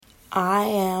I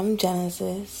am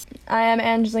Genesis. I am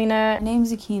Angelina. My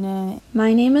name's Akina.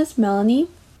 My name is Melanie.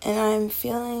 And I'm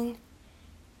feeling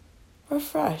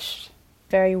refreshed.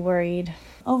 Very worried.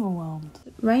 Overwhelmed.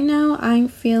 Right now, I'm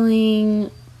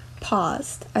feeling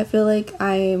paused. I feel like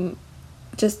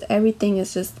everything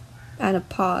is just at a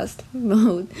paused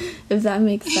mode, if that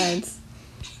makes sense.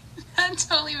 That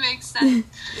totally makes sense.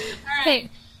 All right. Hey,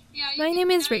 my name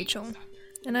is Rachel,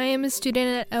 and I am a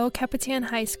student at El Capitan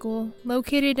High School,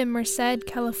 located in Merced,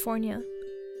 California.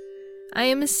 I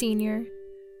am a senior.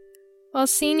 While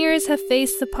seniors have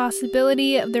faced the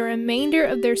possibility of the remainder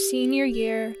of their senior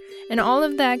year and all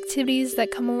of the activities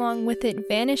that come along with it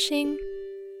vanishing,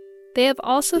 they have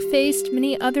also faced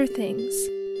many other things,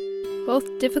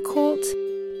 both difficult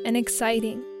and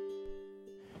exciting.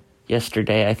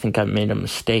 Yesterday, I think I made a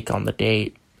mistake on the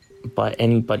date, but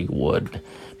anybody would,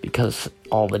 because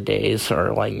all the days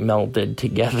are like melded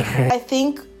together. I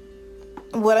think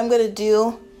what I'm going to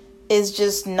do is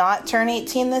just not turn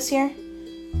 18 this year.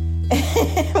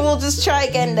 We'll just try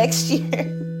again next year.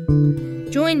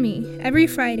 Join me every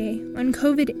Friday on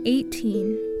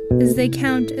COVID-18 as they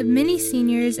count of many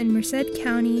seniors in Merced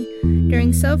County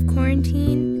during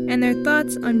self-quarantine, and their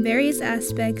thoughts on various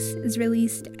aspects is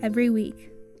released every week.